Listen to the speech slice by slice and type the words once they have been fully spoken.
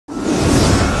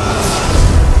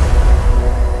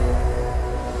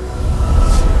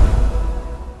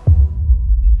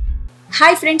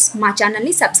Hi friends, మా channel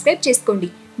ని subscribe చేసుకోండి.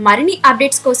 మరిన్ని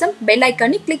అప్డేట్స్ కోసం బెల్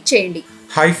ఐకాన్ ని క్లిక్ చేయండి.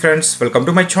 Hi friends, welcome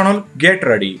to my channel. Get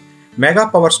ready. Mega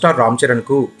power star Ram Charan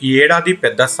కు ఈ ఏడాది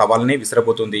పెద్ద సవాల్ని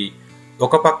విసిరబోతుంది.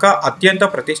 ఒక పక్క అత్యంత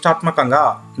ప్రతిష్టాత్మకంగా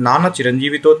నాన్న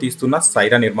చిరంజీవితో తీస్తున్న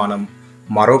సైరా నిర్మాణం,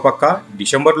 మరోపక్క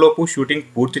డిసెంబర్ లోపు షూటింగ్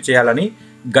పూర్తి చేయాలని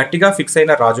గట్టిగా ఫిక్స్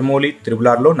అయిన రాజమౌళి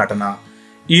RRRలో నటన.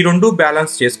 ఈ రెండు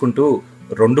బ్యాలెన్స్ చేసుకుంటూ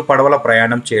రెండు పడవల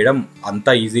ప్రయాణం చేయడం అంత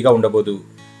ఈజీగా ఉండబోదు.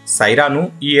 సైరాను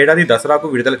ఈ ఏడాది దసరాకు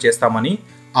విడుదల చేస్తామని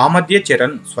ఆ మధ్య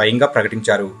చరణ్ స్వయంగా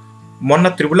ప్రకటించారు. మొన్న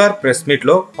RRR ప్రెస్ మీట్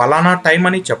లో పలానా టైం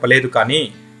అని చెప్పలేదు, కానీ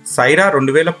సైరా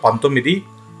 2019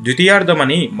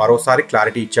 ద్వితీయార్థమని మరోసారి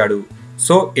క్లారిటీ ఇచ్చాడు.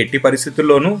 సో ఎట్టి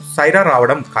పరిస్థితుల్లోనూ సైరా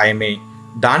రావడం ఖాయమే.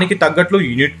 దానికి తగ్గట్లు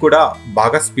యూనిట్ కూడా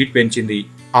బాగా స్పీడ్ పెంచింది.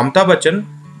 అమితాబ్ బచ్చన్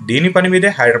దీని పని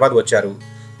మీదే హైదరాబాద్ వచ్చారు.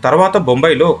 తర్వాత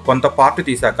బొంబాయిలో కొంత పార్ట్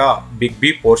తీశాక బిగ్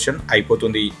బి పోర్షన్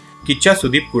అయిపోతుంది. కిచ్చా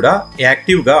సుదీప్ కూడా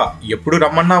యాక్టివ్ గా ఎప్పుడు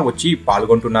రమ్మన్నా వచ్చి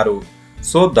పాల్గొంటున్నారు.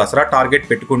 సో దసరా టార్గెట్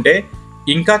పెట్టుకుంటే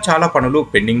ఇంకా చాలా పనులు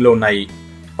పెండింగ్ లో ఉన్నాయి.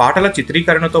 పాటల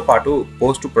చిత్రీకరణతో పాటు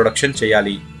పోస్ట్ ప్రొడక్షన్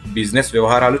చేయాలి, బిజినెస్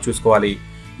వ్యవహారాలు చూసుకోవాలి,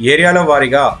 ఏరియాల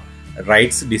వారీగా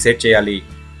రైట్స్ డిసైడ్ చేయాలి.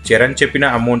 చరణ్ చెప్పిన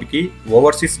అమౌంట్ కి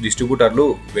ఓవర్సీస్ డిస్ట్రిబ్యూటర్లు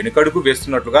వెనుకడుగు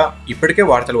వేస్తున్నట్లుగా ఇప్పటికే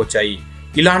వార్తలు వచ్చాయి.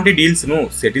 ఇలాంటి డీల్స్ ను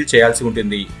సెటిల్ చేయాల్సి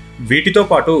ఉంటుంది. వీటితో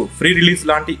పాటు ఫ్రీ రిలీజ్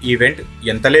లాంటి ఈవెంట్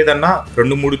ఎంత లేదన్నా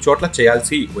 2-3 చోట్ల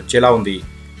చేయాల్సి వచ్చేలా ఉంది.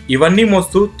 ఇవన్నీ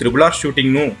మోస్తూ RRR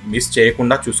షూటింగ్ ను మిస్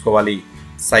చేయకుండా చూసుకోవాలి.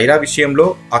 సైరా విషయంలో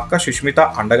అక్క సుష్మిత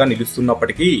అండగా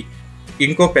నిలుస్తున్నప్పటికీ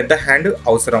ఇంకో పెద్ద హ్యాండ్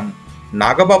అవసరం.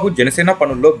 నాగబాబు జనసేన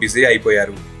పనుల్లో బిజీ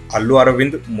అయిపోయారు. అల్లు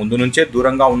అరవింద్ ముందు నుంచే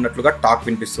దూరంగా ఉన్నట్లుగా టాక్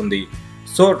వినిపిస్తుంది.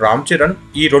 సో రామ్ చరణ్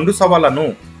ఈ రెండు సవాళ్లను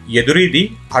ఎదురీది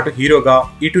అటు హీరోగా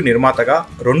ఇటు నిర్మాతగా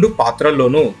రెండు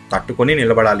పాత్రల్లోనూ తట్టుకొని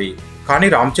నిలబడాలి. కానీ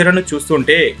రామ్ చరణ్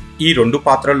చూస్తుంటే ఈ రెండు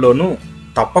పాత్రల్లోనూ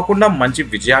తప్పకుండా మంచి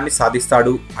విజయాన్ని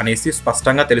సాధిస్తాడు అనేసి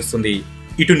స్పష్టంగా తెలుస్తుంది.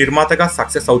 ఇటు నిర్మాతగా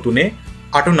సక్సెస్ అవుతూనే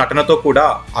అటు నటనతో కూడా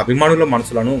అభిమానుల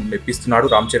మనసులను మెప్పిస్తున్నాడు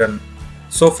రామ్ చరణ్.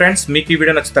 సో ఫ్రెండ్స్, మీకు ఈ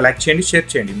వీడియో నచ్చితే లైక్ చేయండి, షేర్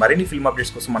చేయండి. మరిన్ని ఫిల్మ్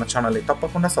అప్డేట్స్ కోసం మన ఛానల్ని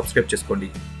తప్పకుండా సబ్స్క్రైబ్ చేసుకోండి.